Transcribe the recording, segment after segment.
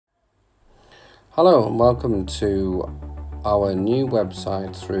Hello and welcome to our new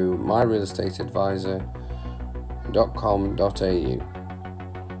website through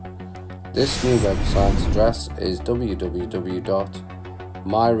myrealestateadvisor.com.au. This new website address is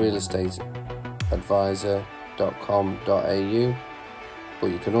www.myrealestateadvisor.com.au, but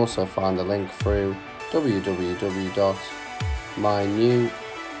you can also find a link through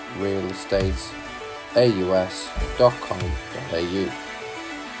www.mynewrealestateaus.com.au.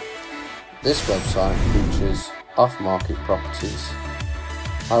 This website features off-market properties,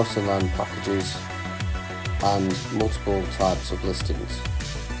 house and land packages, and multiple types of listings.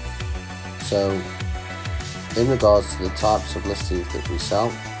 So, in regards to the types of listings that we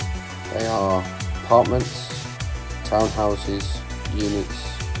sell, they are apartments, townhouses,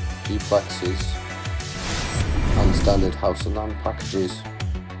 units, duplexes, and standard house and land packages.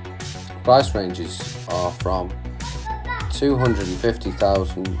 Price ranges are from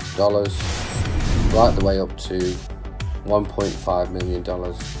 $250,000 right the way up to $1.5 million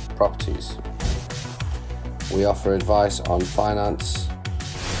properties. We offer advice on finance,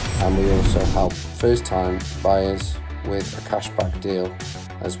 and we also help first-time buyers with a cashback deal,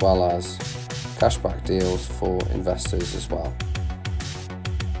 as well as cashback deals for investors as well.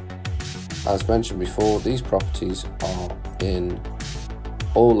 As mentioned before, these properties are in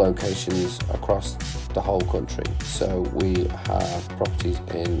all locations across the whole country. So we have properties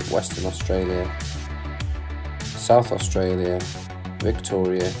in Western Australia, South Australia,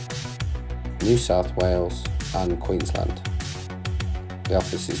 Victoria, New South Wales and Queensland. The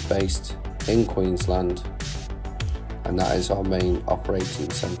office is based in Queensland, and that is our main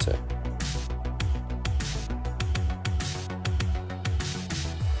operating centre.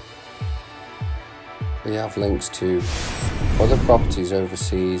 We have links to other properties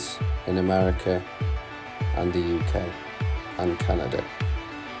overseas in America and the UK and Canada.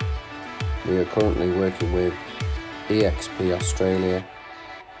 We are currently working with EXP Australia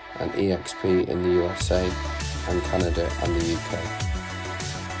and EXP in the USA and Canada and the UK.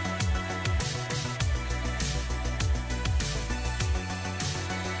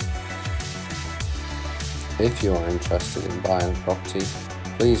 If you are interested in buying a property,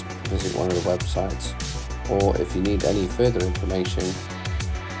 please visit one of the websites, or if you need any further information,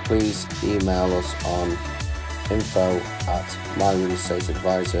 please email us on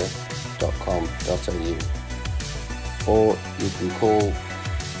info@myrealestateadvisor.com.au, or you can call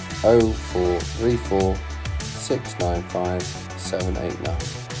 0434 695 789.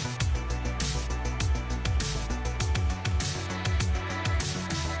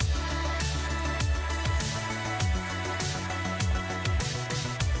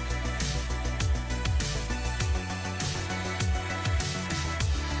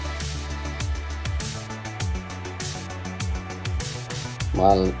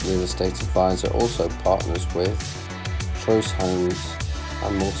 My Real Estate Advisor also partners with Choice Homes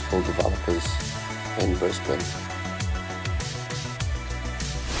and multiple developers in Brisbane.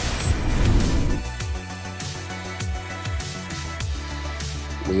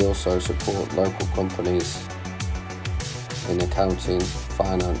 We also support local companies in accounting,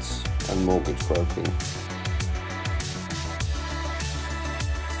 finance and mortgage broking.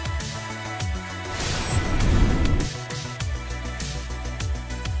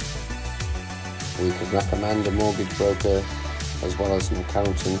 We can recommend a mortgage broker as well as an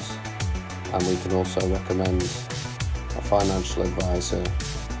accountant, and we can also recommend a financial advisor.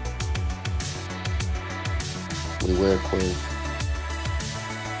 We work with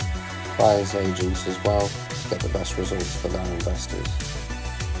buyers agents as well to get the best results for their investors.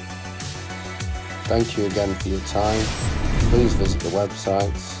 Thank you again for your time. Please visit the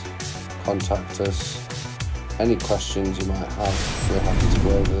websites, contact us. Any questions you might have, we're happy to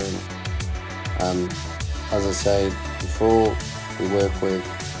go over them. As I said before, we work with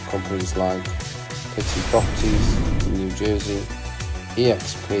companies like Pittsy Properties in New Jersey,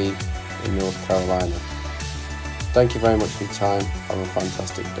 EXP in North Carolina. Thank you very much for your time. Have a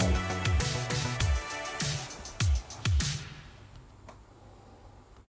fantastic day.